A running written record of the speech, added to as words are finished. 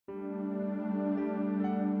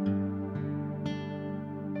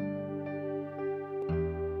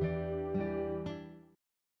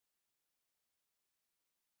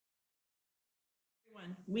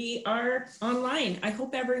We are online. I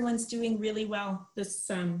hope everyone's doing really well this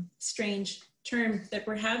strange term that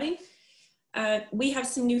we're having. We have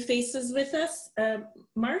some new faces with us.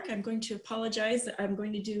 Mark, I'm going to apologize. I'm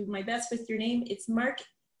going to do my best with your name. It's Mark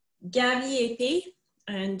Gaviete,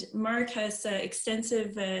 and Mark has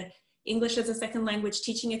extensive English as a second language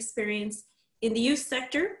teaching experience in the youth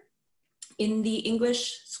sector, in the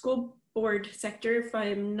English school board sector, if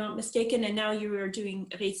I'm not mistaken, and now you are doing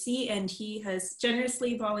Récit, and he has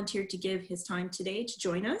generously volunteered to give his time today to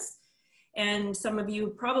join us. And some of you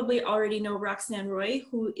probably already know Roxanne Roy,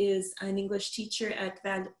 who is an English teacher at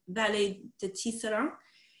Vallée de Tisserand,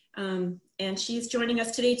 and she's joining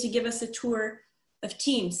us today to give us a tour of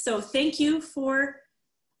Teams. So thank you for,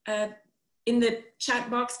 in the chat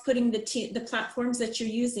box, putting the platforms that you're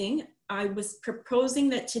using. I was proposing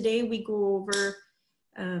that today we go over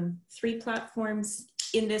 3 platforms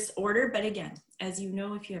in this order, but again, as you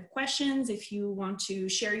know, if you have questions, if you want to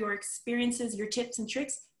share your experiences, your tips and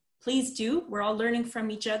tricks, please do. We're all learning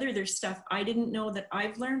from each other. There's stuff I didn't know that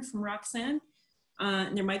I've learned from Roxanne.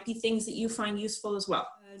 And there might be things that you find useful as well.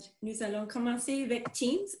 Nous allons commencer avec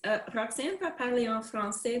Teams. Roxanne va parler en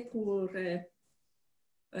français pour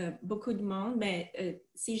beaucoup de monde, mais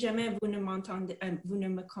si jamais vous ne m'entendez, vous ne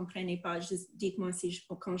me comprenez pas, juste dites-moi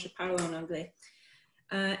quand je parle en anglais.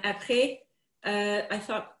 Après, I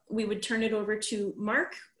thought we would turn it over to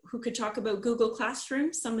Mark, who could talk about Google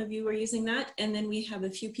Classroom. Some of you are using that. And then we have a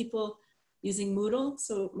few people using Moodle.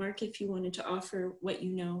 So Mark, if you wanted to offer what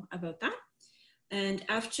you know about that. And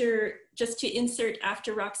after, just to insert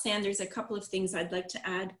after Roxanne, there's a couple of things I'd like to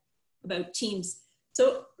add about Teams.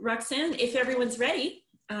 So Roxanne, if everyone's ready,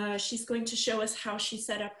 she's going to show us how she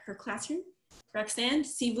set up her classroom. Roxanne,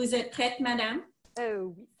 si vous êtes prête, madame.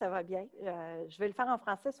 Oui, ça va bien. Je vais le faire en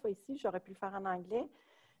français cette fois-ci. J'aurais pu le faire en anglais.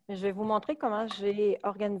 Mais je vais vous montrer comment j'ai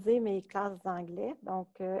organisé mes classes d'anglais. Donc,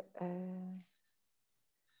 vous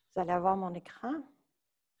allez avoir mon écran.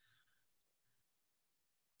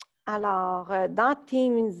 Alors, dans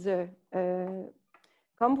Teams,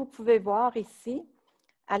 comme vous pouvez voir ici,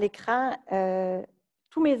 à l'écran,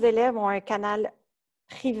 tous mes élèves ont un canal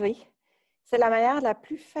privé. C'est la manière la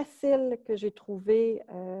plus facile que j'ai trouvée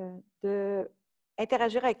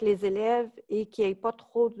d'interagir avec les élèves et qu'il n'y ait pas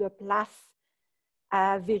trop de place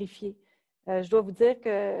à vérifier. Je dois vous dire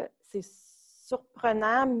que c'est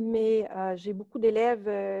surprenant, mais j'ai beaucoup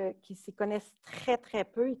d'élèves qui s'y connaissent très, très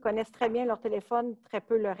peu. Ils connaissent très bien leur téléphone, très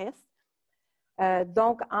peu le reste.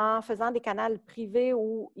 Donc, en faisant des canaux privés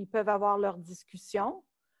où ils peuvent avoir leurs discussions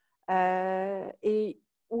et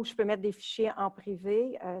où je peux mettre des fichiers en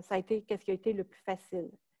privé, ça a été ce qui a été le plus facile.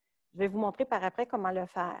 Je vais vous montrer par après comment le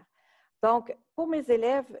faire. Donc, pour mes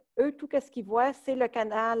élèves, eux, tout ce qu'ils voient, c'est le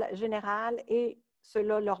canal général et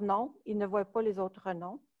ceux-là, leur nom. Ils ne voient pas les autres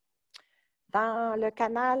noms. Dans le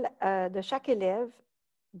canal de chaque élève,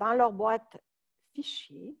 dans leur boîte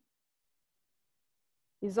fichiers,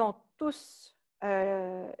 ils ont tous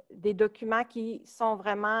des documents qui sont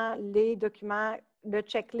vraiment les documents, le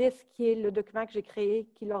checklist qui est le document que j'ai créé,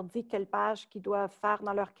 qui leur dit quelle page qu'ils doivent faire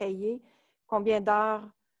dans leur cahier, combien d'heures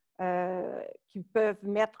qu'ils peuvent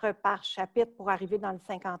mettre par chapitre pour arriver dans le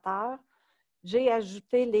 50 heures. J'ai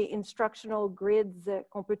ajouté les instructional grids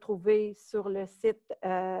qu'on peut trouver sur le site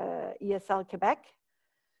ESL Québec.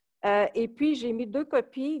 Et puis, j'ai mis 2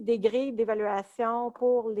 copies des grilles d'évaluation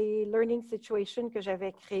pour les Learning Situations que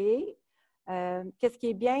j'avais créées. Qu'est-ce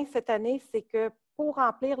qui est bien cette année, c'est que pour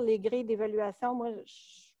remplir les grilles d'évaluation, moi,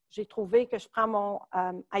 j'ai trouvé que je prends mon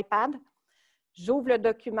iPad, j'ouvre le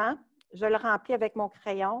document, je le remplis avec mon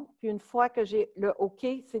crayon, puis une fois que j'ai le OK,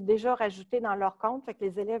 c'est déjà rajouté dans leur compte, fait que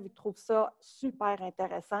les élèves ils trouvent ça super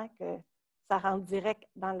intéressant que ça rentre direct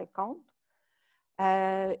dans le compte.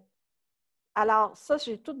 Alors, ça,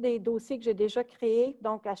 j'ai tous des dossiers que j'ai déjà créés.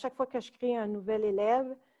 Donc, à chaque fois que je crée un nouvel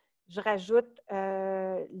élève, je rajoute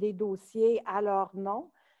les dossiers à leur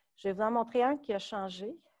nom. Je vais vous en montrer un qui a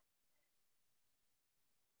changé.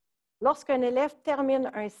 Lorsqu'un élève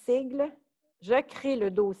termine un sigle, je crée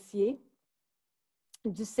le dossier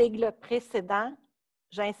du sigle précédent.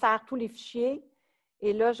 J'insère tous les fichiers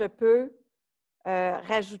et là, je peux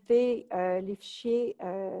rajouter les fichiers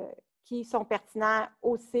qui sont pertinents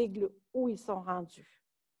au sigle où ils sont rendus.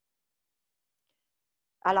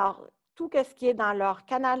 Alors, tout ce qui est dans leur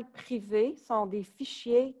canal privé sont des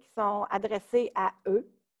fichiers qui sont adressés à eux,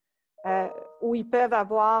 où ils peuvent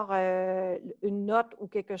avoir une note ou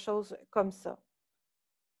quelque chose comme ça.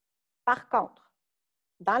 Par contre,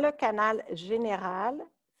 dans le canal général,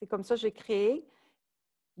 c'est comme ça que j'ai créé,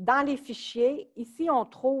 dans les fichiers, ici, on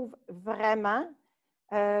trouve vraiment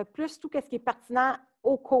plus tout ce qui est pertinent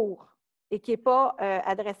au cours et qui n'est pas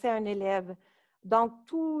adressé à un élève. Donc,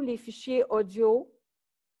 tous les fichiers audio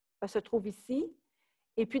se trouvent ici.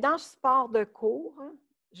 Et puis, dans le support de cours,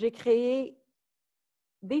 j'ai créé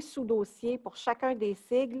des sous-dossiers pour chacun des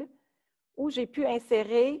sigles où j'ai pu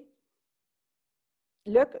insérer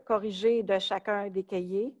le corrigé de chacun des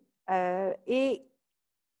cahiers et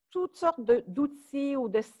toutes sortes d'outils ou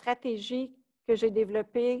de stratégies que j'ai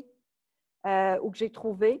développées ou que j'ai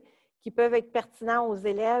trouvées qui peuvent être pertinents aux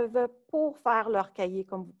élèves pour faire leur cahier.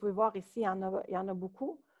 Comme vous pouvez voir ici, il y en a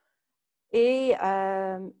beaucoup. Et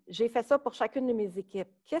j'ai fait ça pour chacune de mes équipes.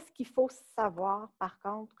 Qu'est-ce qu'il faut savoir, par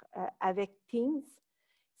contre, avec Teams?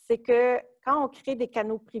 C'est que quand on crée des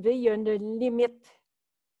canaux privés, il y a une limite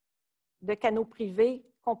de canaux privés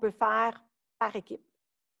qu'on peut faire par équipe.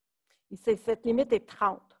 Et cette limite est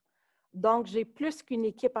 30. Donc, j'ai plus qu'une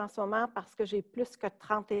équipe en ce moment parce que j'ai plus que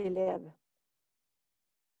 30 élèves.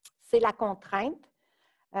 C'est la contrainte.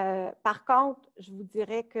 Par contre, je vous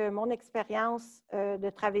dirais que mon expérience de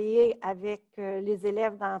travailler avec les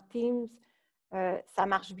élèves dans Teams, ça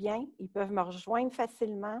marche bien. Ils peuvent me rejoindre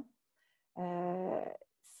facilement.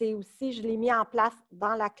 C'est aussi, je l'ai mis en place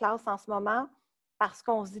dans la classe en ce moment parce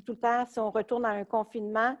qu'on se dit tout le temps, si on retourne à un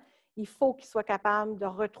confinement, il faut qu'ils soient capables de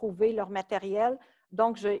retrouver leur matériel.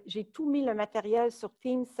 Donc, j'ai tout mis le matériel sur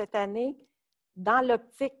Teams cette année dans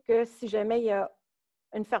l'optique que si jamais il y a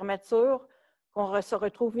une fermeture, qu'on se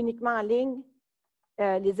retrouve uniquement en ligne,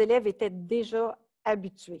 les élèves étaient déjà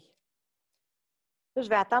habitués. Là, je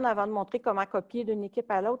vais attendre avant de montrer comment copier d'une équipe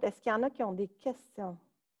à l'autre. Est-ce qu'il y en a qui ont des questions?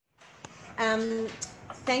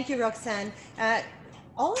 Thank you, Roxanne.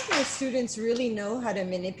 All of our students really know how to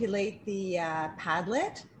manipulate the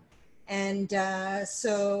Padlet. And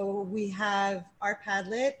so we have our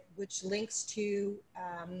Padlet, which links to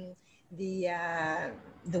the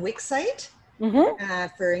Wix site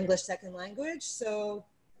for English second language. So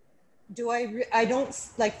I don't,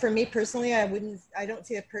 like for me personally, I don't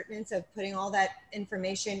see the pertinence of putting all that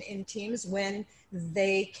information in Teams when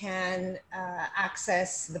they can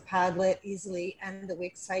access the Padlet easily and the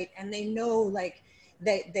Wix site, and they know, like,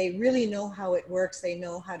 they really know how it works. They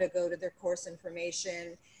know how to go to their course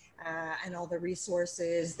information and all the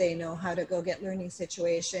resources. They know how to go get learning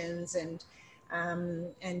situations and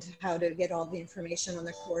how to get all the information on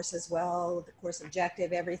the course as well, the course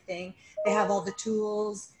objective, everything. They have all the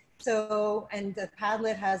tools. So, and the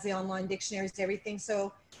Padlet has the online dictionaries, everything.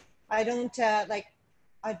 So I don't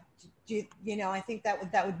I think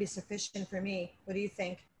that would be sufficient for me. What do you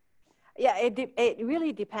think? Yeah, it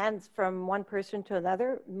really depends from one person to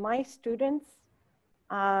another. My students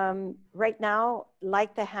right now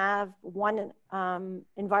like to have one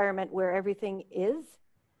environment where everything is,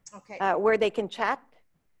 okay, where they can chat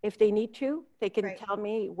if they need to. They can right. tell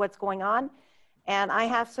me what's going on. And I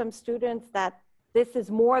have some students that this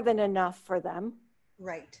is more than enough for them.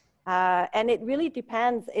 Right. And it really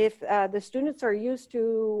depends. If the students are used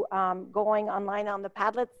to going online on the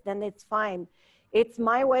Padlets, then it's fine. It's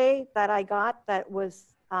my way that I got that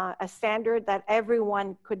was a standard that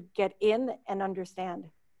everyone could get in and understand.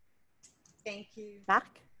 Thank you.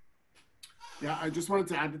 Marc? Yeah, I just wanted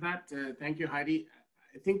to add to that. Thank you, Heidi.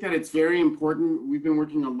 I think that it's very important. We've been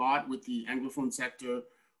working a lot with the Anglophone sector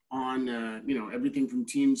on everything from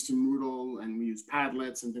Teams to Moodle, and we use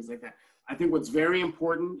Padlets and things like that. I think what's very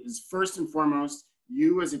important is, first and foremost,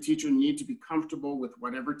 you as a teacher need to be comfortable with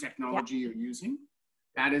whatever technology you're using.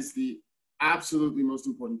 That is the absolutely most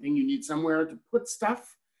important thing. You need somewhere to put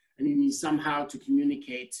stuff, and you need somehow to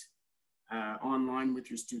communicate online with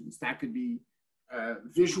your students. That could be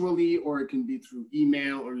visually, or it can be through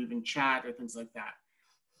email or even chat or things like that.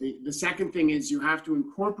 The second thing is you have to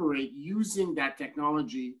incorporate using that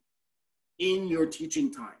technology in your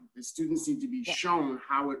teaching time. The students need to be shown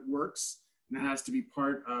how it works, and that has to be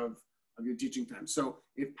part of your teaching time. So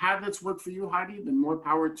if Padlets work for you, Heidi, then more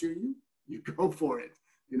power to you. You go for it.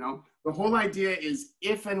 The whole idea is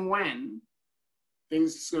if and when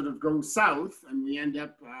things sort of go south and we end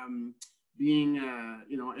up being,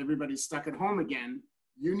 everybody's stuck at home again,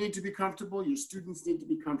 you need to be comfortable, your students need to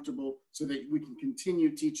be comfortable so that we can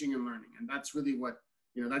continue teaching and learning. And that's really what,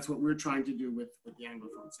 that's what we're trying to do with the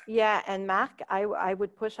Anglophone sector. Yeah, and Marc, I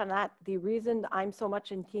would push on that. The reason I'm so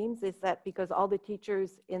much in Teams is that because all the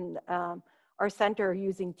teachers in our center are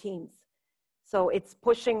using Teams. So it's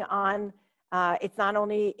pushing on, it's not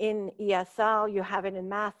only in ESL, you have it in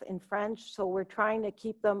math, in French. So we're trying to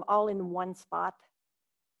keep them all in one spot.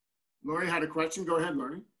 Lori had a question. Go ahead,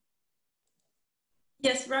 Lori.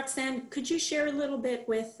 Yes, Roxanne, could you share a little bit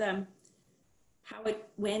with how it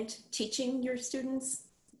went teaching your students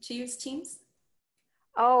to use Teams?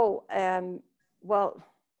 Oh, well,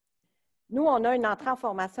 Nous, on a une entrée en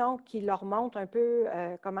formation qui leur montre un peu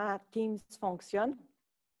comment Teams fonctionne.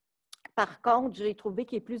 Par contre, j'ai trouvé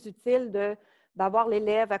qu'il est plus utile d'avoir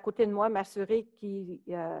l'élève à côté de moi, m'assurer qu'ils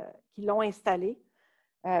l'ont installé.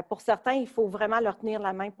 Pour certains, il faut vraiment leur tenir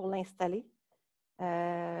la main pour l'installer.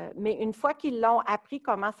 Mais une fois qu'ils l'ont appris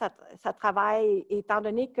comment ça travaille, étant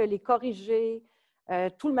donné que les corrigés,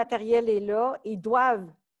 tout le matériel est là, ils doivent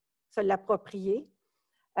se l'approprier.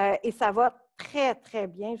 Et ça va très, très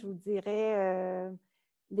bien, je vous dirais.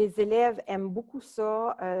 Les élèves aiment beaucoup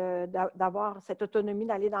ça, d'avoir cette autonomie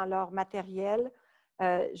d'aller dans leur matériel.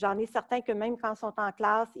 J'en ai certains que même quand ils sont en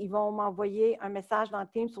classe, ils vont m'envoyer un message dans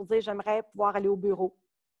Teams pour dire « J'aimerais pouvoir aller au bureau.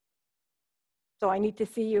 So I need to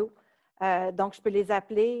see you. » Donc, je peux les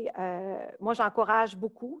appeler. Moi, j'encourage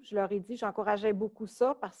beaucoup. Je leur ai dit, j'encourageais beaucoup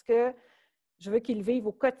ça parce que je veux qu'ils vivent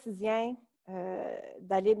au quotidien,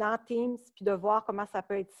 d'aller dans Teams puis de voir comment ça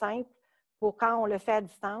peut être simple pour quand on le fait à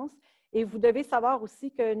distance. Et vous devez savoir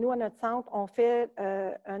aussi que nous, à notre centre, on fait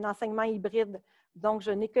un enseignement hybride. Donc,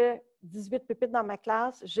 je n'ai que 18 pupitres dans ma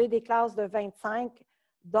classe. J'ai des classes de 25.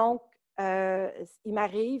 Donc, il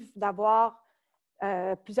m'arrive d'avoir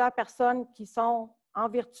plusieurs personnes qui sont en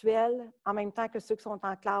virtuel en même temps que ceux qui sont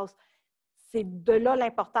en classe. C'est de là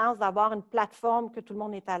l'importance d'avoir une plateforme que tout le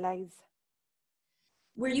monde est à l'aise.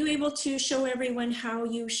 Were you able to show everyone how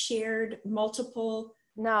you shared multiple?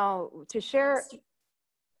 No,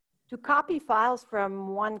 to copy files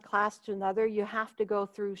from one class to another, you have to go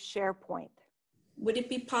through SharePoint. Would it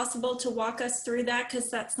be possible to walk us through that? Because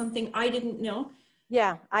that's something I didn't know.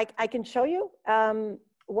 Yeah, I can show you.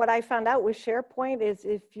 What I found out with SharePoint is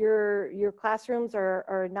if your classrooms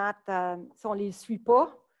are not, si on ne les suit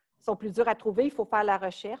pas, sont plus durs à trouver, il faut faire la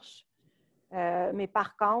recherche. Mais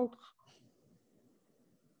par contre,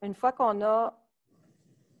 une fois qu'on a...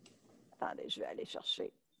 Attendez, je vais aller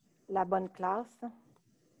chercher la bonne classe.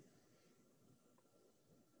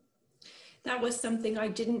 That was something I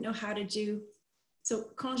didn't know how to do.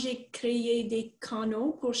 So, quand j'ai créé des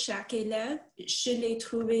canaux pour chaque élève, je l'ai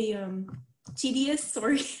trouvé tedious,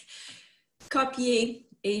 sorry, copier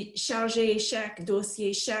et charger chaque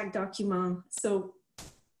dossier, chaque document. So,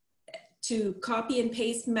 to copy and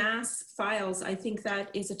paste mass files, I think that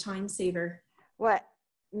is a time saver. Oui,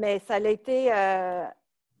 mais ça a été,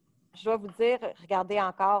 je dois vous dire, regardez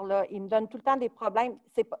encore, là, il me donne tout le temps des problèmes.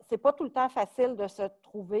 C'est pas tout le temps facile de se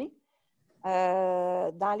trouver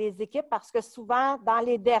dans les équipes parce que souvent, dans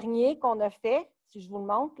les derniers qu'on a fait, si je vous le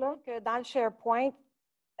montre, là, que dans le SharePoint,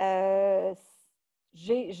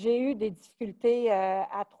 j'ai eu des difficultés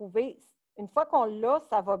à trouver. Une fois qu'on l'a,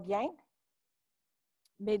 ça va bien.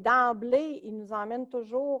 Mais d'emblée, il nous emmène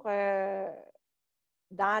toujours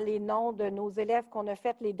dans les noms de nos élèves qu'on a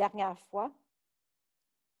fait les dernières fois.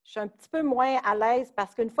 Je suis un petit peu moins à l'aise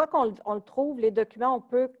parce qu'une fois qu'on le trouve, les documents, on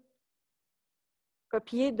peut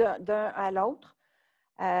copier d'un à l'autre.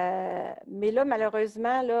 Mais là,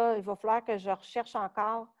 malheureusement, là, il va falloir que je recherche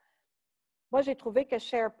encore. Moi, j'ai trouvé que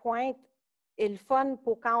SharePoint est le fun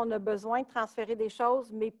pour quand on a besoin de transférer des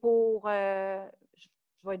choses, mais pour, je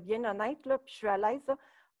vais être bien honnête, là, puis je suis à l'aise, là,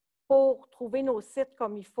 pour trouver nos sites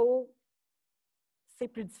comme il faut, c'est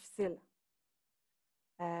plus difficile.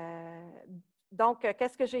 Donc,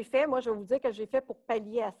 qu'est-ce que j'ai fait? Moi, je vais vous dire que j'ai fait pour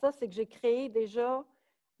pallier à ça, c'est que j'ai créé déjà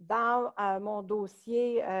dans mon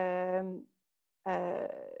dossier,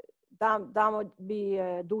 dans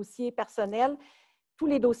mes dossiers personnels, tous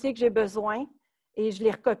les dossiers que j'ai besoin et je les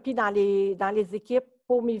recopie dans les équipes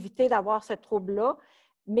pour m'éviter d'avoir ce trouble-là.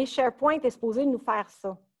 Mais SharePoint est supposé nous faire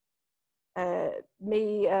ça.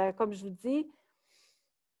 Mais comme je vous dis,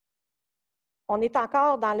 on est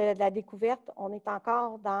encore dans la découverte, on est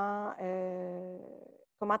encore dans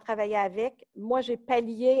comment travailler avec. Moi, j'ai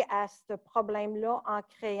pallié à ce problème-là en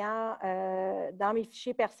créant dans mes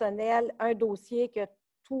fichiers personnels un dossier que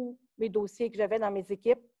tous mes dossiers que j'avais dans mes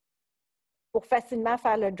équipes pour facilement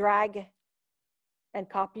faire le drag and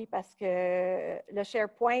copy parce que le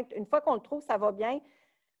SharePoint, une fois qu'on le trouve, ça va bien.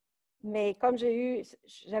 Mais comme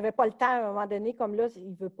j'avais pas le temps à un moment donné, comme là,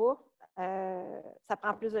 il ne veut pas. Ça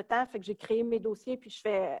prend plus de temps, fait que j'ai créé mes dossiers, puis je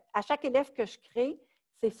fais, à chaque élève que je crée,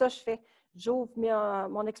 c'est ça que je fais. J'ouvre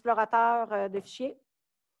mon explorateur de fichiers,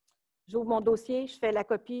 j'ouvre mon dossier, je fais la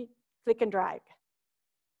copie, click and drag.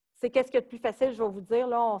 C'est qu'est-ce qu'il y a de plus facile, je vais vous dire,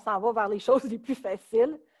 là, on s'en va vers les choses les plus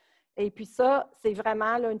faciles. Et puis ça, c'est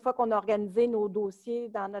vraiment, là, une fois qu'on a organisé nos dossiers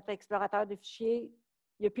dans notre explorateur de fichiers,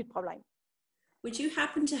 il n'y a plus de problème. Would you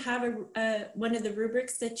happen to have one of the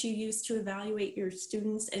rubrics that you use to evaluate your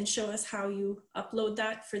students and show us how you upload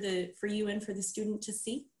that for you and for the student to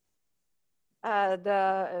see?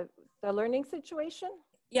 The learning situation?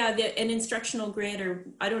 Yeah, an instructional grid, or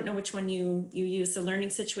I don't know which one you use, the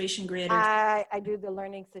learning situation grid. Or I do the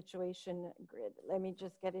learning situation grid. Let me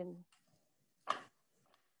just get in.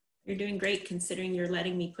 You're doing great considering you're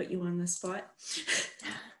letting me put you on the spot.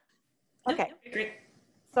 Okay. No, great.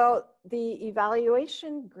 So the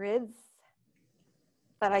evaluation grids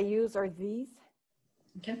that I use are these.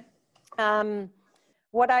 Okay.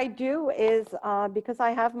 What I do is, because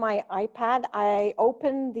I have my iPad, I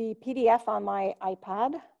open the PDF on my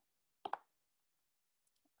iPad.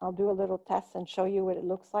 I'll do a little test and show you what it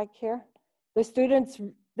looks like here. The students,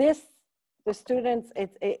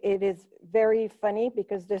 it is very funny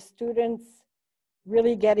because the students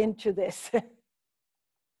really get into this.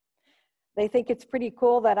 They think it's pretty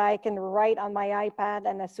cool that I can write on my iPad,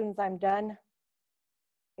 and as soon as I'm done,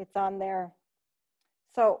 it's on there.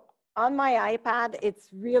 So on my iPad, it's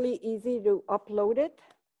really easy to upload it.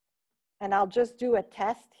 And I'll just do a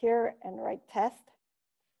test here and write test.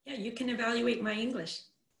 Yeah, you can evaluate my English.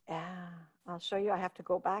 Yeah, I'll show you. I have to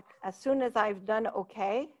go back. As soon as I've done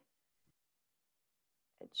okay,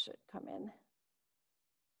 it should come in.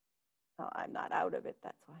 Oh, I'm not out of it,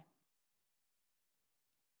 that's why.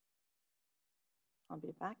 I'll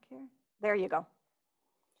be back here. There you go.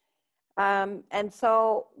 And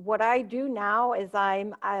so what I do now is I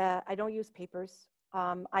don't use papers.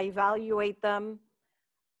 I evaluate them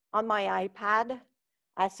on my iPad.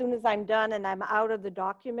 As soon as I'm done and I'm out of the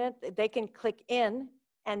document, they can click in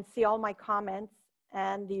and see all my comments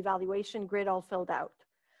and the evaluation grid all filled out.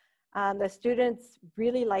 The students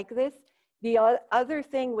really like this. The other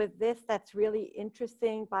thing with this that's really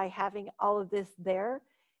interesting by having all of this there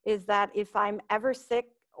is that if I'm ever sick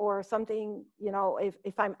or something, you know,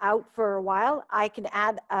 if I'm out for a while, I can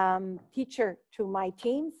add teacher to my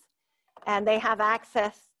teams and they have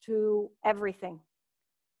access to everything.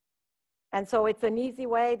 And so it's an easy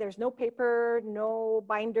way. There's no paper, no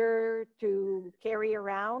binder to carry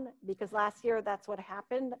around, because last year that's what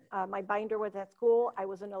happened. My binder was at school. I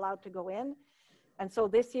wasn't allowed to go in. And so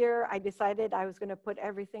this year I decided I was going to put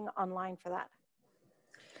everything online for that.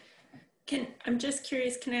 I'm just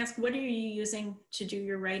curious, can I ask, what are you using to do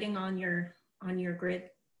your writing on your grid?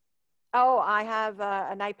 Oh, I have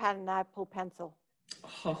an iPad and Apple Pencil.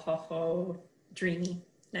 Oh, dreamy,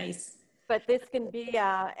 nice. But this can be,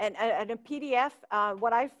 and a PDF,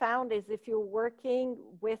 what I've found is if you're working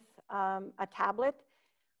with a tablet,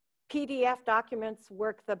 PDF documents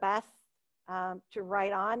work the best to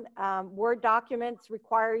write on. Word documents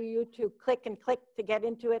require you to click and click to get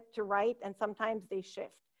into it to write, and sometimes they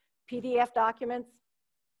shift. PDF documents,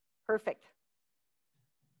 perfect.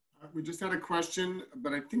 We just had a question,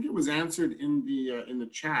 but I think it was answered in the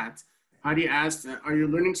chat. Heidi asked, are your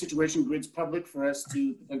learning situation grids public for us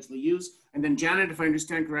to potentially use? And then Janet, if I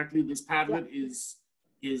understand correctly, this Padlet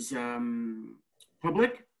is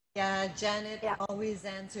public? Yeah, Janet always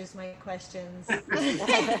answers my questions.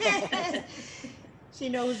 She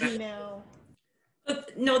knows me now.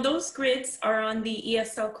 No, those grids are on the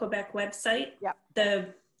ESL Quebec website. Yeah.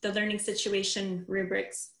 The learning situation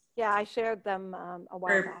rubrics. Yeah, I shared them a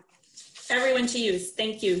while back. Everyone to use.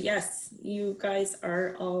 Thank you. Yes, you guys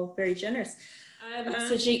are all very generous.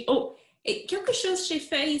 Quelque chose j'ai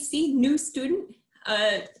fait ici, new student.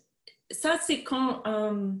 Ça, c'est quand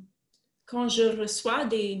je reçois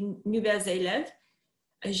des nouvelles élèves,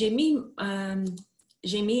 j'ai mis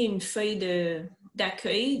une feuille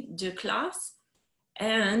d'accueil de classe,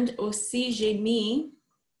 and aussi j'ai mis,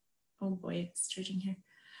 oh boy, it's charging here.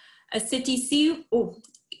 C'est ici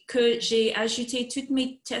que j'ai ajouté tous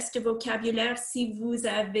mes tests de vocabulaire. Si vous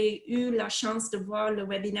avez eu la chance de voir le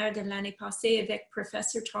webinaire de l'année passée avec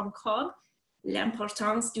professeur Tom Cobb,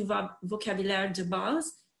 l'importance du vocabulaire de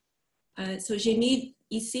base. So j'ai mis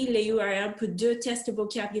ici les URL pour 2 tests de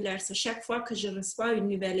vocabulaire. So chaque fois que je reçois une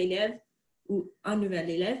nouvelle élève ou un nouvel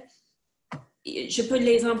élève, je peux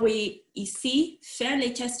les envoyer ici, faire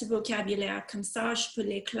les tests de vocabulaire. Comme ça, je peux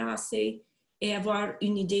les classer et avoir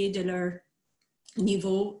une idée de leur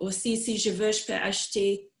niveau. Aussi, si je veux, je peux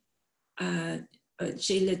acheter,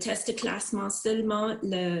 j'ai le test de classement seulement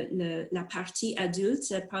la partie adulte,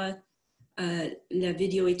 c'est pas la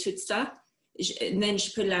vidéo et tout ça. Même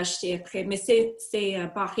je peux l'acheter après, mais c'est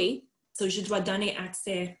barré, so je dois donner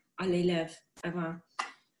accès à l'élève avant.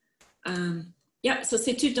 So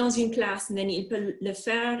c'est tout dans une classe, and then il peut le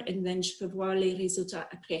faire, and then je peux voir les résultats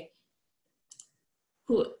après.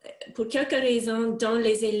 Pour quelques raisons, dans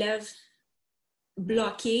les élèves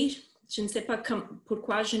bloqués, je ne sais pas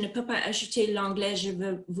pourquoi je ne peux pas ajouter l'anglais, je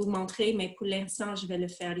vais vous montrer, mais pour l'instant, je vais le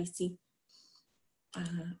faire ici.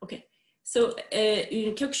 OK. So,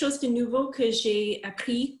 quelque chose de nouveau que j'ai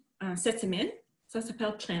appris cette semaine, ça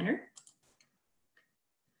s'appelle Planner.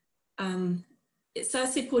 Ça,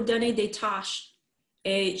 c'est pour donner des tâches.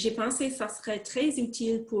 Et j'ai pensé que ça serait très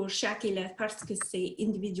utile pour chaque élève parce que c'est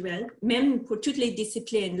individuel, même pour toutes les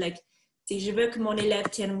disciplines. Like, si je veux que mon élève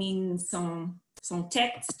termine son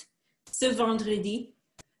texte ce vendredi,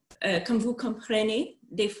 comme vous comprenez,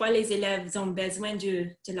 des fois, les élèves ont besoin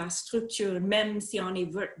de la structure, même si on est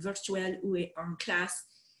virtuel ou en classe.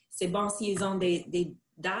 C'est bon s'ils ont des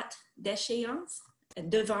dates d'échéance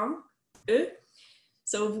devant eux.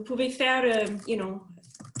 So, vous pouvez faire,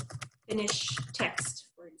 finish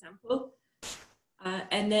text, for example.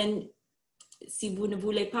 And then, si vous ne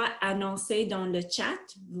voulez pas annoncer dans le chat,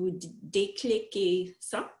 vous décliquez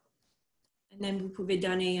ça. Et then vous pouvez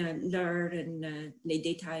donner l'heure et les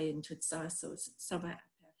détails et tout ça. So, ça va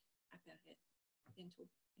apparaître bientôt,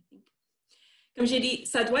 I think. Comme j'ai dit,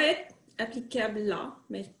 ça doit être applicable là,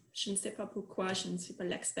 mais je ne sais pas pourquoi. Je ne suis pas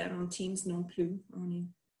l'expert en Teams non plus.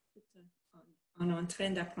 On est en train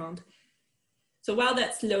d'apprendre. So while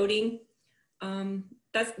that's loading,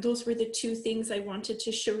 those were the two things I wanted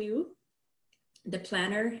to show you, the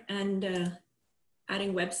planner and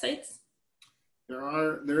adding websites.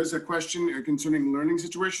 There is a question concerning learning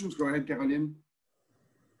situations. Go ahead, Caroline.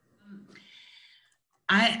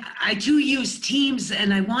 I do use Teams,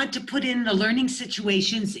 and I want to put in the learning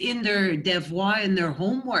situations in their devoir and their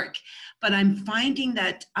homework, but I'm finding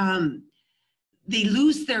that they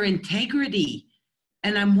lose their integrity.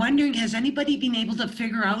 And I'm wondering, has anybody been able to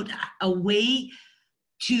figure out a way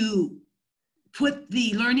to put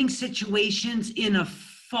the learning situations in a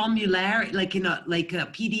formulaire, like a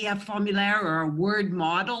PDF formulaire or a Word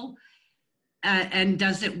model? And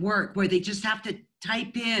does it work where they just have to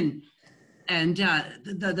type in and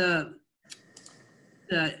the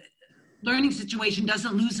learning situation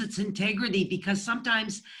doesn't lose its integrity? Because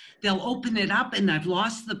sometimes they'll open it up and I've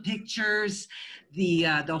lost the pictures.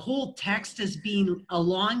 The whole text is being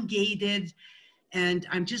elongated. And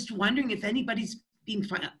I'm just wondering if anybody's been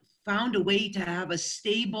found a way to have a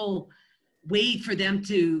stable way for them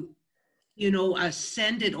to,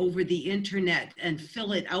 send it over the internet and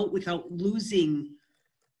fill it out without losing.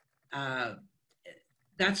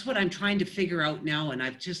 That's what I'm trying to figure out now. And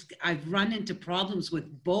I've run into problems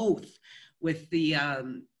with both, with the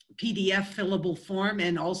PDF fillable form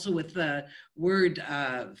and also with the Word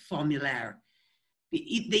formulaire. They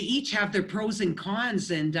each have their pros and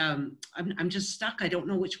cons, and I'm just stuck. I don't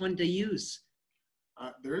know which one to use.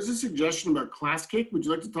 There is a suggestion about ClassCake. Would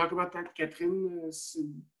you like to talk about that, Catherine?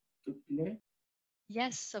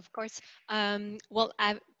 Yes, of course. Well,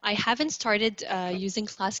 I haven't started using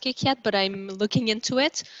ClassCake yet, but I'm looking into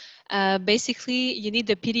it. Basically, you need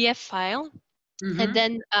the PDF file, and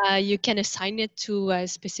then you can assign it to a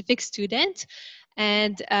specific student,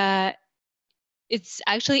 and it's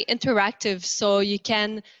actually interactive, so you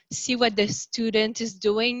can see what the student is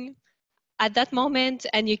doing at that moment,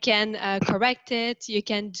 and you can correct it. You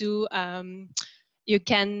can do, you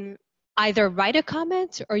can either write a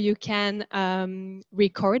comment or you can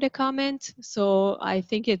record a comment. So I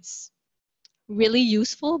think it's really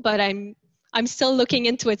useful, but I'm still looking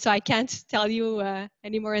into it, so I can't tell you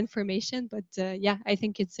any more information. But yeah, I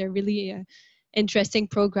think it's a really interesting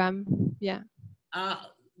program. Yeah.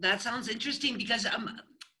 That sounds interesting because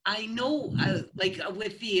I know like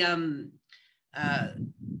with the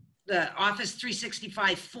Office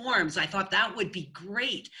 365 forms, I thought that would be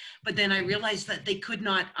great, but then I realized that they could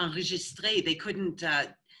not enregistrer, they couldn't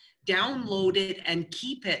download it and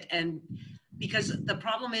keep it. And because the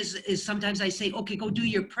problem is sometimes I say, okay, go do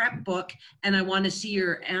your prep book and I want to see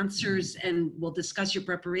your answers and we'll discuss your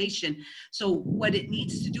preparation. So what it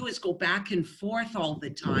needs to do is go back and forth all the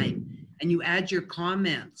time and you add your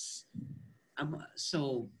comments.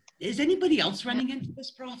 So is anybody else running into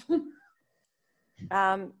this problem?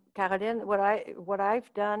 Caroline, what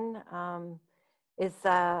I've done is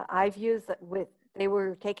I've used they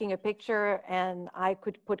were taking a picture and I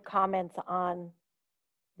could put comments on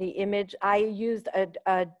the image. I used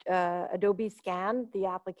Adobe Scan, the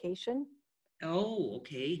application. Oh,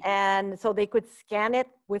 okay. And so they could scan it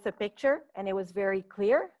with a picture and it was very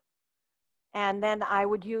clear. And then I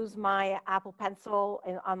would use my Apple Pencil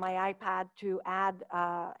on my iPad to add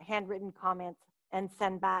handwritten comments and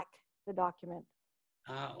send back the document.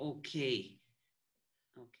 Okay.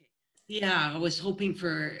 Yeah, I was hoping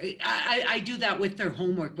for, I do that with their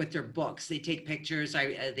homework, with their books. They take pictures,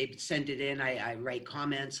 they send it in, I write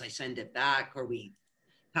comments, I send it back, or we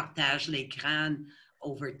partage l'écran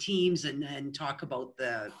over Teams and talk about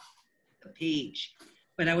the page.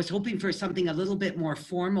 But I was hoping for something a little bit more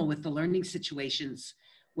formal with the learning situations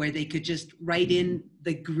where they could just write in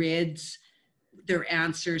the grids, their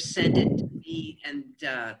answers, send it to me, and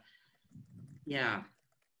yeah.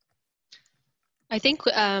 I think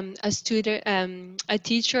a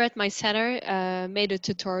teacher at my center made a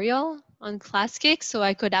tutorial on ClassKick, so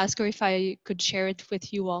I could ask her if I could share it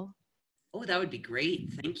with you all. Oh, that would be great.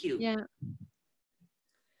 Thank you. Yeah.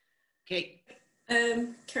 Okay.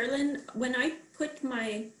 Carolyn, when I put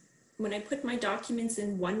my documents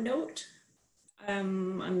in OneNote,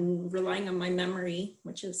 I'm relying on my memory,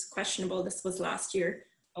 which is questionable. This was last year.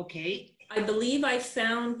 Okay. I believe I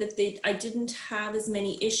found that I didn't have as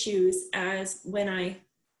many issues as when I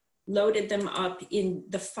loaded them up in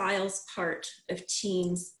the files part of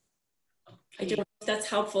Teams. Okay. I don't know if that's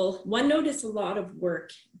helpful. OneNote is a lot of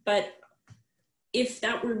work, but if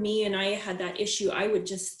that were me and I had that issue, I would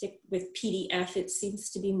just stick with PDF. It seems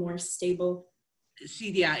to be more stable.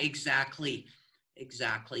 See, yeah, exactly.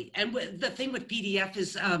 Exactly. And the thing with PDF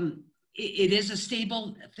is it is a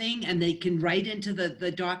stable thing, and they can write into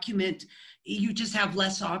the document. You just have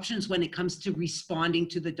less options when it comes to responding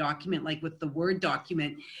to the document. Like with the Word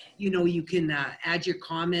document, you know, you can add your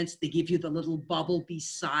comments. They give you the little bubble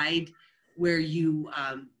beside where you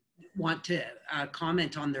want to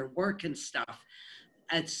comment on their work and stuff.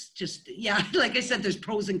 It's just, yeah, like I said, there's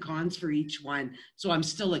pros and cons for each one. So I'm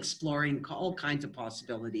still exploring all kinds of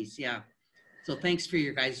possibilities. Yeah. So thanks for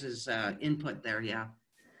your guys' input there. Yeah.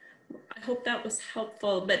 I hope that was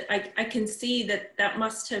helpful, but I can see that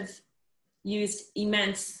must have used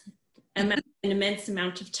immense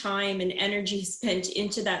amount of time and energy spent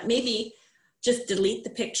into that. Maybe just delete the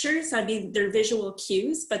pictures. I mean, they're visual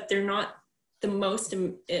cues, but they're not the most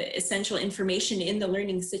essential information in the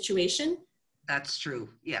learning situation. That's true.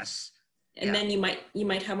 Yes. And then you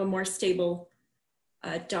might have a more stable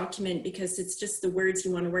document, because it's just the words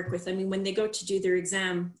you want to work with. I mean, when they go to do their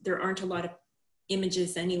exam, there aren't a lot of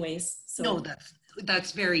images anyways. So no,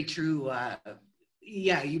 that's very true.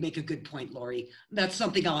 Yeah, you make a good point, Lori. That's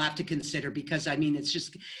something I'll have to consider, because I mean,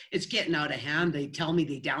 it's getting out of hand. They tell me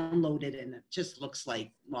they download it and it just looks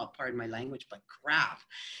like, well, pardon my language, but crap.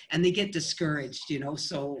 And they get discouraged, you know,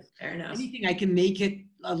 so fair enough. Anything I can make it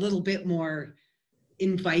a little bit more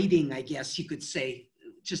inviting, I guess you could say,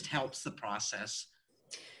 just helps the process.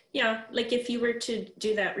 Yeah, like if you were to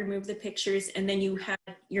do that, remove the pictures, and then you had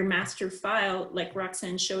your master file, like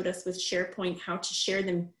Roxanne showed us with SharePoint, how to share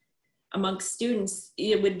them amongst students,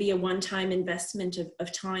 it would be a one-time investment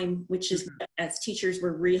of time, which is, as teachers,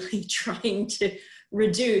 we're really trying to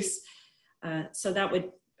reduce. So that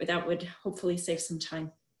would hopefully save some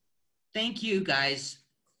time. Thank you, guys.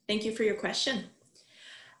 Thank you for your question.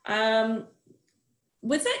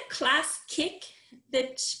 Was it ClassKick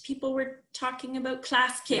that people were talking about?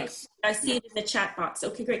 ClassKick. Yes. I see it in the chat box.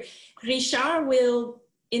 Okay, great. Richard will,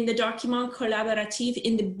 in the document collaboratif,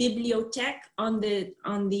 in the bibliothèque, on the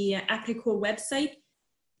Après-cours website,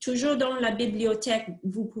 toujours dans la bibliothèque,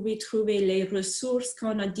 vous pouvez trouver les ressources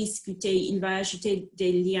qu'on a discutées. Il va ajouter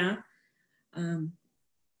des liens.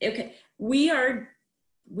 Okay, we are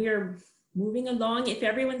moving along. If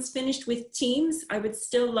everyone's finished with Teams, I would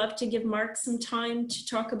still love to give Mark some time to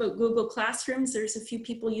talk about Google Classrooms. There's a few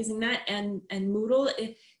people using that, and Moodle.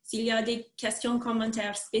 S'il y a des questions,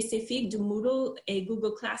 commentaires spécifiques de Moodle et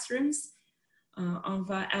Google Classrooms, on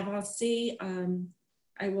va avancer.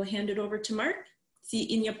 I will hand it over to Mark.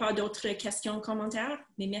 S'il n'y a pas d'autres questions, commentaires,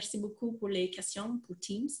 mais merci beaucoup pour les questions pour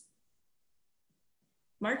Teams.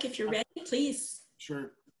 Mark, if you're ready, please.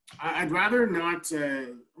 Sure. I'd rather not,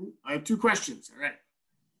 I have two questions, all right.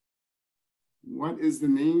 What is the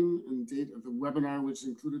name and date of the webinar which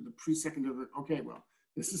included the pre-secondary? Okay, well,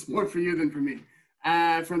 this is more for you than for me.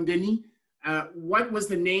 From Denis, what was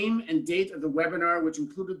the name and date of the webinar which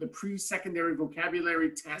included the pre-secondary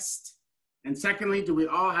vocabulary test? And secondly, do we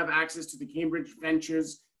all have access to the Cambridge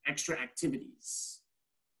Ventures extra activities?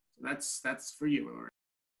 So that's for you, Laura.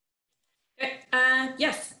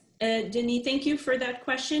 Yes. Denis, thank you for that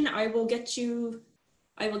question. I will get you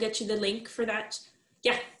the link for that.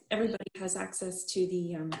 Yeah, everybody has access to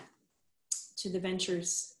the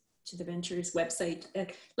Ventures website.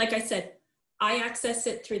 Like I said, I access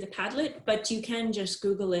it through the Padlet, but you can just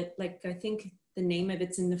Google it. Like, I think the name of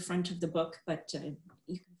it's in the front of the book, but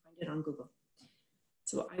you can find it on Google.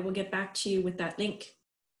 So I will get back to you with that link.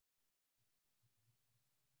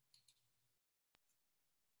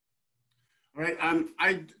 All right,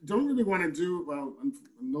 I don't really want to do, well, I'm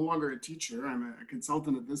no longer a teacher. I'm a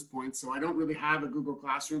consultant at this point, so I don't really have a Google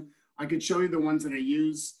Classroom. I could show you the ones that I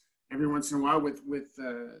use every once in a while with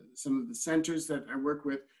some of the centers that I work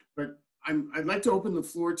with, but I'd like to open the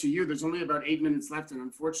floor to you. There's only about 8 minutes left, and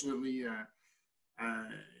unfortunately,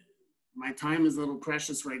 my time is a little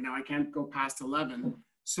precious right now. I can't go past 11.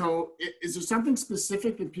 So is there something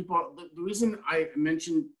specific that people, the reason I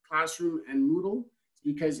mentioned Classroom and Moodle,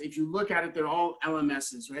 because if you look at it, they're all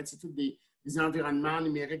LMSs, right? C'est tous des environnements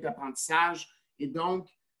numériques d'apprentissage. Et donc,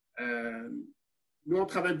 nous, on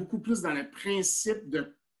travaille beaucoup plus dans le principe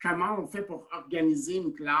de comment on fait pour organiser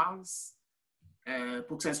une classe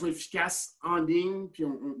pour que ça soit efficace en ligne. Puis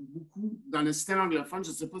beaucoup, dans le système anglophone, je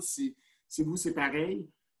ne sais pas si vous, c'est pareil,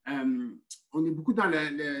 on est beaucoup dans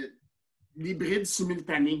l'hybride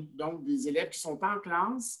simultané. Donc, des élèves qui sont en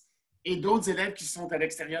classe et d'autres élèves qui sont à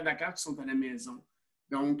l'extérieur de la classe, qui sont à la maison.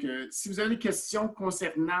 Donc, si vous avez des questions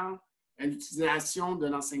concernant l'utilisation de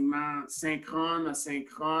l'enseignement synchrone,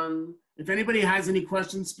 asynchrone, if anybody has any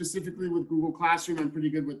questions specifically with Google Classroom, I'm pretty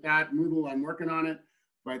good with that. Moodle, I'm working on it.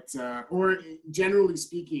 But, or generally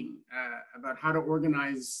speaking, about how to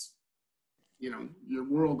organize, your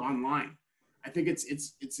world online. I think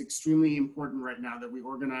it's extremely important right now that we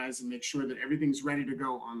organize and make sure that everything's ready to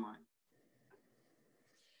go online.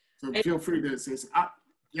 So feel free to say,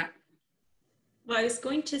 yeah. Well, I was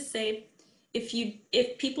going to say,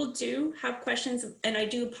 if people do have questions, and I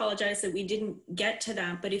do apologize that we didn't get to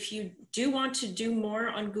that, but if you do want to do more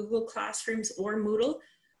on Google Classrooms or Moodle,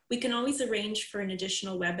 we can always arrange for an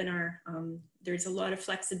additional webinar. There's a lot of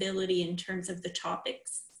flexibility in terms of the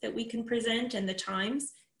topics that we can present and the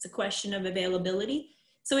times. It's a question of availability.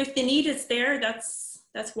 So if the need is there, that's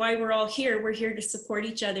why we're all here. We're here to support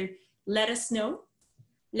each other. Let us know.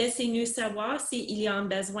 Laissez-nous savoir s'il y a un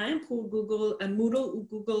besoin pour Google Moodle ou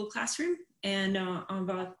Google Classroom. And on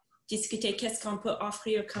va discuter qu'est-ce qu'on peut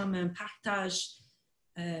offrir comme un partage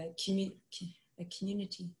community.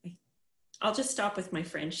 I'll just stop with my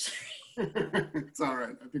French. It's all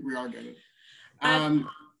right. I think we all get it.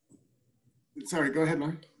 Sorry, go ahead,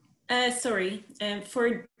 Lauren. Sorry,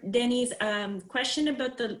 for Denny's question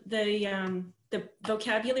about the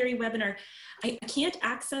vocabulary webinar, I can't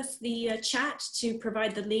access the chat to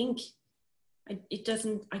provide the link. It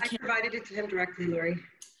doesn't, I can't. I provided it to him directly, Lori.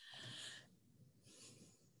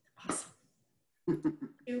 Awesome.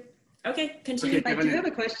 Okay, continue. Okay, I do have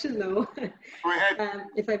a question though. Go ahead.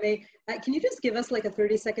 If I may, can you just give us like a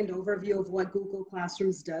 30-second overview of what Google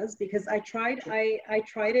Classrooms does? Because I tried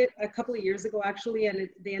it a couple of years ago actually, and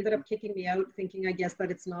they ended up kicking me out thinking, I guess, that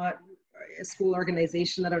it's not a school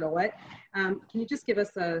organization, I don't know what. Can you just give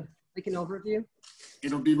us an overview?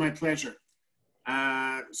 It'll be my pleasure.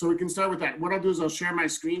 So we can start with that. What I'll do is I'll share my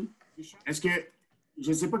screen. Est-ce que, je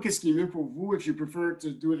ne sais pas qu'est-ce qui est mieux pour vous, if you prefer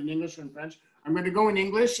to do it in English or in French. I'm going to go in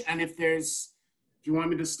English, and if you want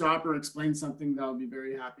me to stop or explain something, I'll be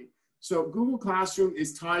very happy. So Google Classroom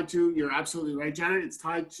is tied to, you're absolutely right, Janet, it's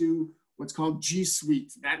tied to what's called G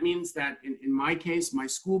Suite. That means that in my case, my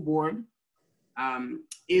school board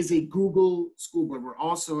is a Google school board. We're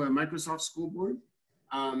also a Microsoft school board.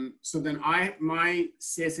 So then my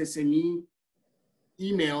CSSME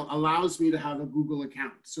email allows me to have a Google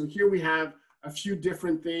account. So here we have a few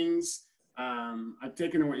different things. I've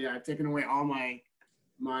taken away all my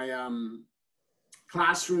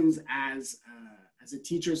classrooms as a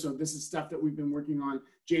teacher. So this is stuff that we've been working on.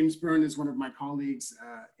 James Byrne is one of my colleagues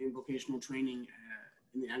in vocational training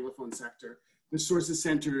in the Anglophone sector. The Sources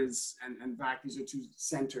Centers and VAC, these are two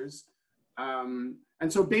centers. And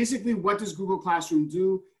so basically, what does Google Classroom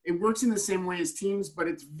do? It works in the same way as Teams, but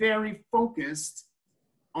it's very focused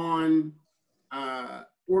on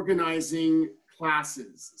organizing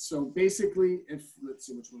classes. So basically, let's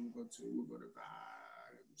see which one we'll go to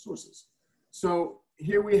Sources. So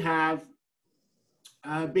here we have,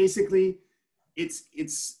 basically,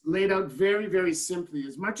 it's laid out very, very simply.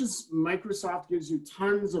 As much as Microsoft gives you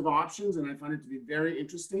tons of options, and I find it to be very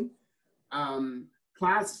interesting,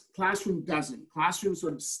 Classroom doesn't. Classroom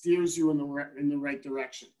sort of steers you in the right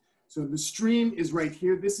direction. So the stream is right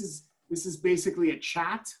here. This is basically a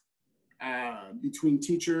chat between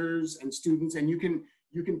teachers and students, and you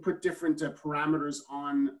can put different parameters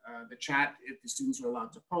on the chat if the students are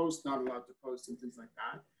allowed to post, not allowed to post, and things like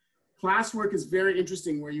that. Classwork is very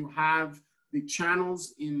interesting, where you have the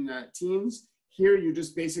channels in Teams. Here you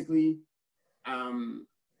just basically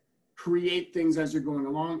create things as you're going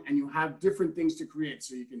along, and you have different things to create.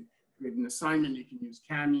 So you can create an assignment, you can use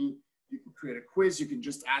Kami, you can create a quiz, you can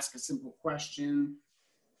just ask a simple question,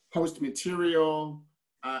 post material,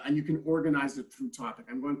 and you can organize it through topic.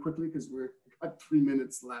 I'm going quickly because we've got 3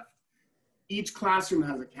 minutes left. Each classroom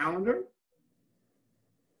has a calendar.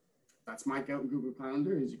 That's my Google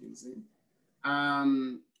Calendar, as you can see.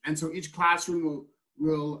 And so each classroom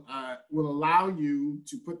will allow you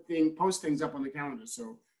to post things up on the calendar.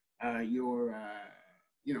 So your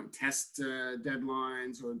test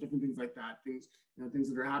deadlines or different things like that, things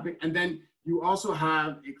that are happening. And then you also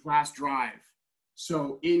have a class drive.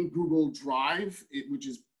 So in Google Drive, which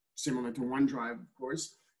is similar to OneDrive, of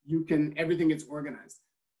course, everything gets organized.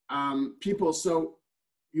 People, so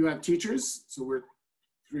you have teachers. So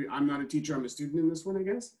I'm not a teacher, I'm a student in this one, I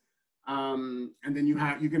guess. And then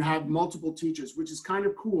you can have multiple teachers, which is kind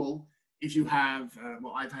of cool if you have,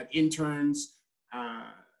 well, I've had interns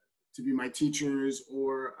to be my teachers,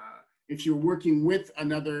 or if you're working with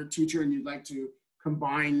another teacher and you'd like to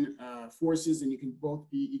combine forces, and you can both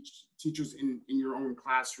be each teachers in your own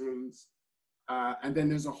classrooms. And then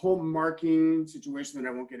there's a whole marking situation that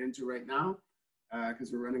I won't get into right now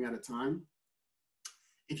because we're running out of time.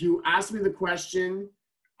 If you ask me the question,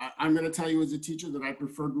 I'm going to tell you as a teacher that I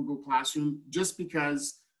prefer Google Classroom just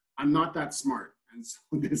because I'm not that smart. And so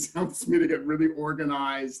this helps me to get really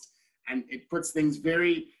organized, and it puts things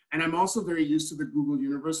and I'm also very used to the Google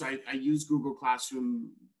universe. I use Google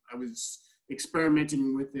Classroom. I was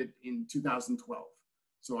experimenting with it in 2012.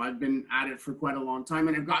 So I've been at it for quite a long time,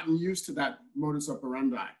 and I've gotten used to that modus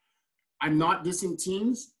operandi. I'm not dissing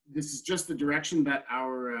Teams. This is just the direction that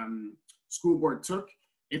our school board took.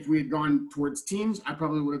 If we had gone towards Teams, I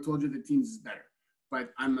probably would have told you that Teams is better.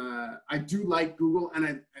 But I do like Google,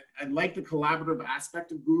 and I like the collaborative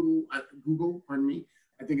aspect of Google, pardon me.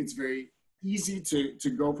 I think it's very easy to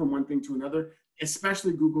go from one thing to another,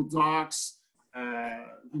 especially Google Docs,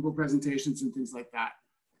 Google presentations, and things like that.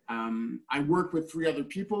 I work with 3 other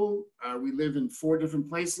people. We live in 4 different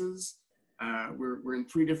places. We're in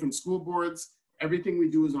 3 different school boards. Everything we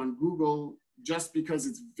do is on Google just because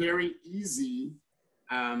it's very easy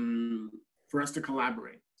for us to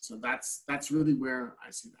collaborate. So that's really where I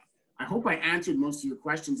see that. I hope I answered most of your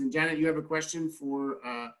questions. And Janet, you have a question for,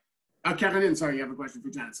 Caroline, sorry, you have a question for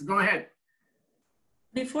Janet. So go ahead.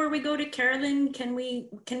 Before we go to Carolyn, can we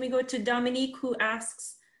go to Dominique, who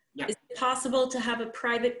asks, yeah, is it possible to have a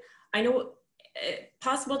private,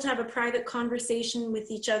 possible to have a private conversation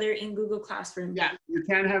with each other in Google Classroom? Yeah, you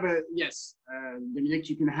can have yes, Dominique,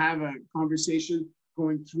 you can have a conversation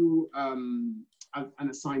going through an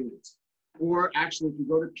assignment. Or actually, if you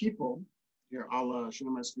go to people, here, I'll share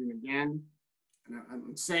my screen again. And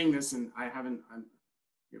I'm saying this and I haven't,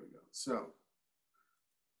 here we go. So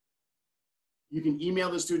you can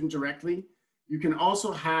email the student directly. You can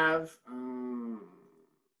also have,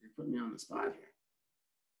 you're putting me on the spot here.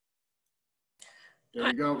 There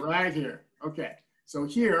we go, right here. Okay, so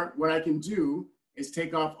here, what I can do is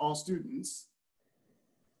take off all students,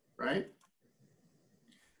 right?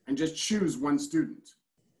 And just choose one student.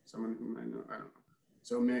 Someone whom I know, I don't know.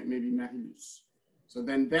 So maybe Marie-Luce. So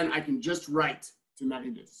then I can just write to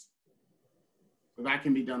Marie-Luce. So that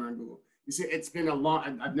can be done on Google. You see, it's been a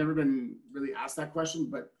long, I've never been really asked that question,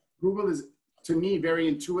 but Google is, to me, very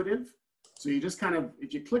intuitive. So you just kind of,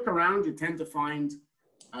 if you click around, you tend to find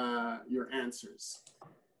your answers.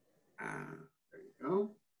 There you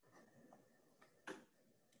go.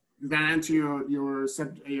 Does that answer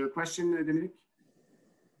your question, Dominique?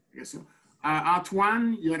 I guess so.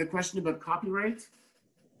 Antoine, you had a question about copyright.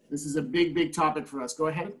 This is a big, big topic for us. Go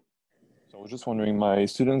ahead. So I was just wondering, my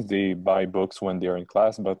students, they buy books when they're in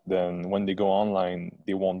class, but then when they go online,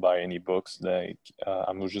 they won't buy any books. Like,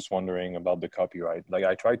 I was just wondering about the copyright. Like,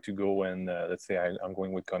 I tried to go and, let's say I'm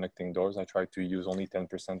going with Connecting Doors. I tried to use only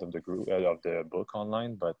 10% of the group of the book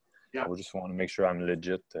online, but yeah, I just want to make sure I'm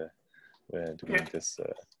legit doing this.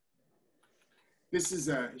 This is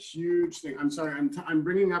a huge thing. I'm sorry, I'm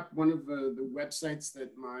bringing up one of the websites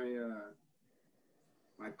that my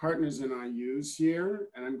partners and I use here,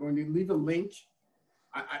 and I'm going to leave a link.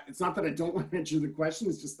 It's not that I don't want to answer the question,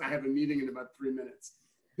 it's just I have a meeting in about 3 minutes.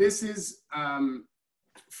 This is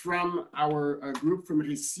from our group from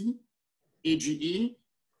Récit, AGE.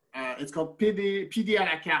 It's called PD à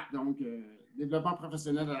la carte, donc Développement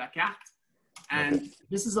Professionnel à la carte. And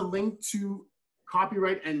this is a link to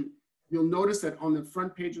copyright, and you'll notice that on the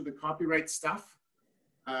front page of the copyright stuff,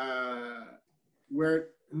 yeah,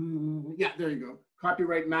 there you go.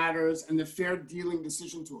 Copyright matters and the fair dealing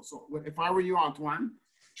decision tool. So if I were you, Antoine,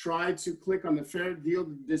 try to click on the fair deal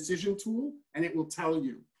decision tool and it will tell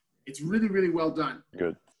you. It's really, really well done.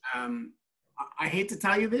 Good. I hate to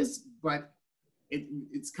tell you this, but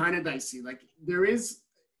it's kind of dicey. Like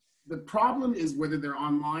the problem is whether they're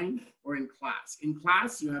online or in class. In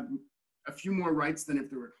class, you have a few more rights than if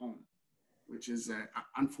they're at home, which is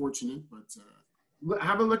unfortunate, but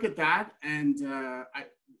have a look at that. And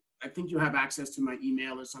I think you have access to my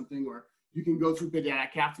email or something, or you can go through PD à la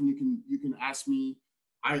carte and you can ask me.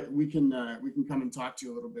 We can come and talk to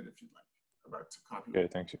you a little bit if you'd like about copyright.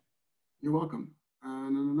 Okay, thank you. You're welcome.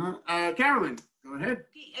 Carolyn, go ahead.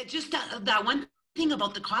 Just that one thing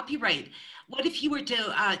about the copyright. What if you were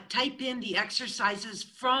to type in the exercises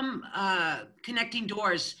from Connecting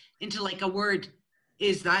Doors into like a Word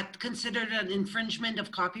is that considered an infringement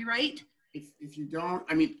of copyright? If you don't,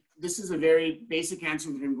 I mean, this is a very basic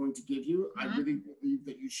answer that I'm going to give you. I really believe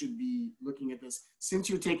that you should be looking at this. Since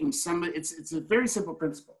you're taking it's a very simple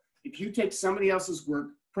principle. If you take somebody else's work,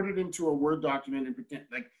 put it into a Word document and pretend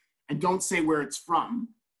and don't say where it's from,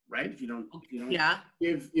 right? If you don't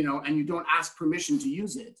give, and you don't ask permission to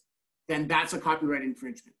use it, then that's a copyright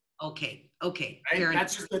infringement. Okay. Right?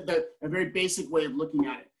 That's just a very basic way of looking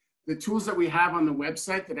at it. The tools that we have on the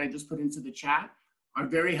website that I just put into the chat are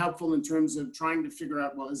very helpful in terms of trying to figure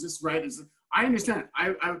out, well, is this right? I understand.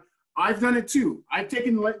 I've done it too. I've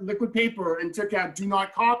taken liquid paper and took out do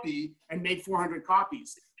not copy and made 400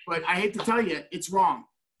 copies. But I hate to tell you, it's wrong.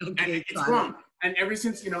 Okay, it's wrong. And ever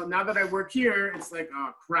since, now that I work here, it's like,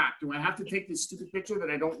 oh crap, do I have to take this stupid picture that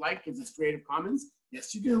I don't like because it's Creative Commons?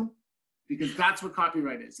 Yes, you do. Because that's what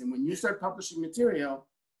copyright is. And when you start publishing material,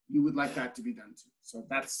 you would like that to be done too. So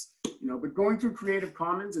that's, but going through Creative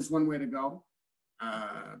Commons is one way to go.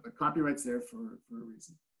 But copyright's there for a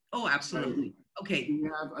reason. Oh, absolutely. Okay. Do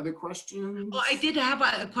you have other questions? Well, I did have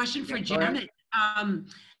a question for Janet.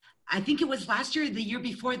 I think it was last year or the year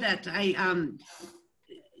before that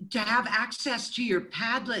to have access to your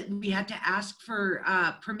Padlet, we had to ask for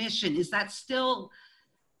permission. Is that still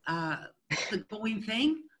the going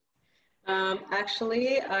thing?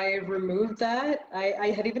 Actually, I removed that.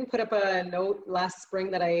 I had even put up a note last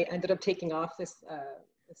spring that I ended up taking off this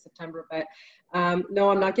September, but no,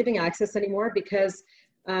 I'm not giving access anymore because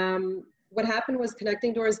what happened was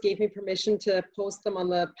Connecting Doors gave me permission to post them on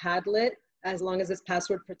the Padlet as long as it's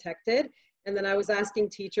password protected. And then I was asking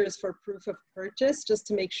teachers for proof of purchase just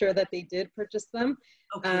to make sure that they did purchase them.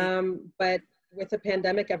 Okay. But with the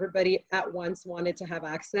pandemic, everybody at once wanted to have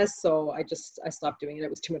access. So I stopped doing it. It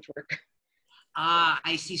was too much work. Ah,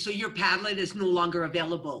 I see. So your Padlet is no longer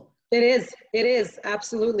available. It is,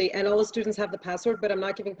 absolutely. And all the students have the password, but I'm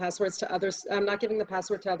not giving passwords to others. I'm not giving the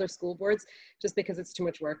password to other school boards just because it's too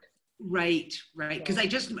much work. Right. Because I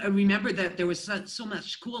just remember that there was so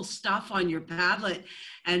much cool stuff on your Padlet.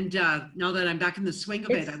 And now that I'm back in the swing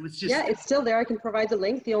of it, I was just... Yeah, it's still there. I can provide the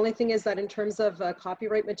link. The only thing is that in terms of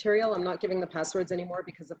copyright material, I'm not giving the passwords anymore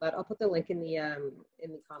because of that. I'll put the link in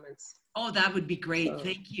the comments. Oh, that would be great. So,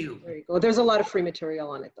 thank you. There you go. There's a lot of free material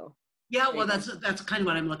on it though. Yeah, well, that's kind of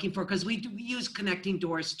what I'm looking for because we use Connecting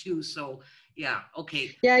Doors too. So yeah,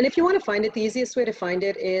 okay. Yeah, and if you want to find it, the easiest way to find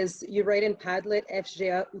it is you write in Padlet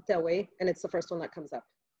FGA Outaouais, and it's the first one that comes up.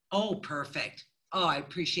 Oh, perfect. Oh, I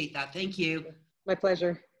appreciate that. Thank you. My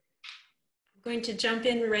pleasure. I'm going to jump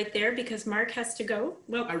in right there because Mark has to go.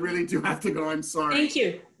 Well, I really do have to go. I'm sorry. Thank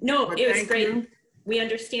you. No, but it was great. You. We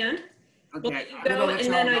understand. Okay. We'll let you go,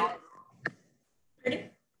 and then Pardon?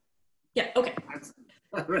 Yeah. Okay.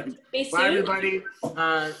 All right. Bye, everybody.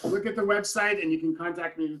 Look at the website and you can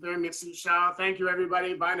contact me there. Merci, Charles. Thank you,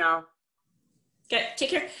 everybody. Bye now. Okay, take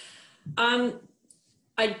care.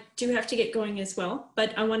 I do have to get going as well,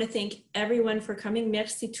 but I want to thank everyone for coming.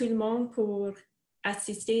 Merci tout le monde pour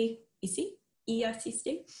assister ici, y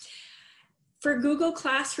assister. For Google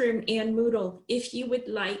Classroom and Moodle, if you would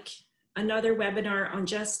like another webinar on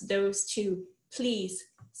just those two, please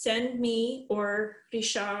send me or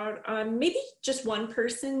Richard, maybe just one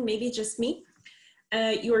person, maybe just me,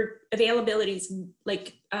 your availabilities,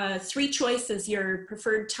 like 3 choices, your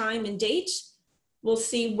preferred time and date. We'll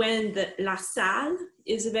see when the La Salle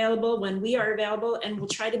is available, when we are available, and we'll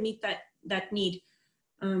try to meet that need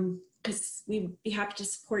because we'd be happy to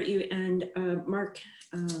support you. And Mark,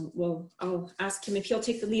 I'll ask him if he'll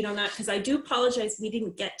take the lead on that because I do apologize we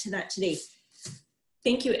didn't get to that today.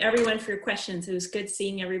 Thank you everyone for your questions. It was good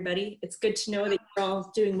seeing everybody. It's good to know that you're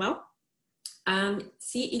all doing well.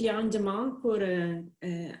 Si il y a une demande pour un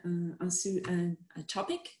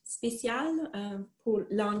topic spécial pour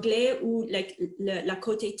l'anglais ou la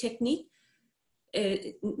côté technique,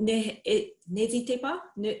 n'hésitez pas.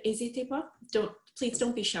 Please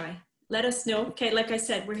don't be shy. Let us know. Okay, like I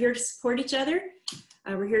said, we're here to support each other.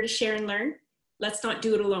 We're here to share and learn. Let's not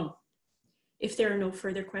do it alone. If there are no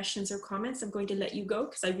further questions or comments, I'm going to let you go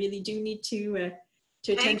because I really do need to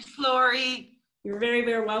attend. Thanks, Flory. You're very,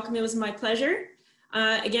 very welcome. It was my pleasure.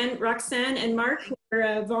 Again, Roxanne and Mark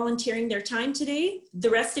for volunteering their time today.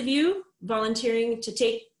 The rest of you volunteering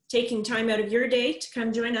to taking time out of your day to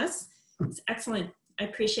come join us. It's excellent. I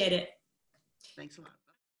appreciate it. Thanks a lot.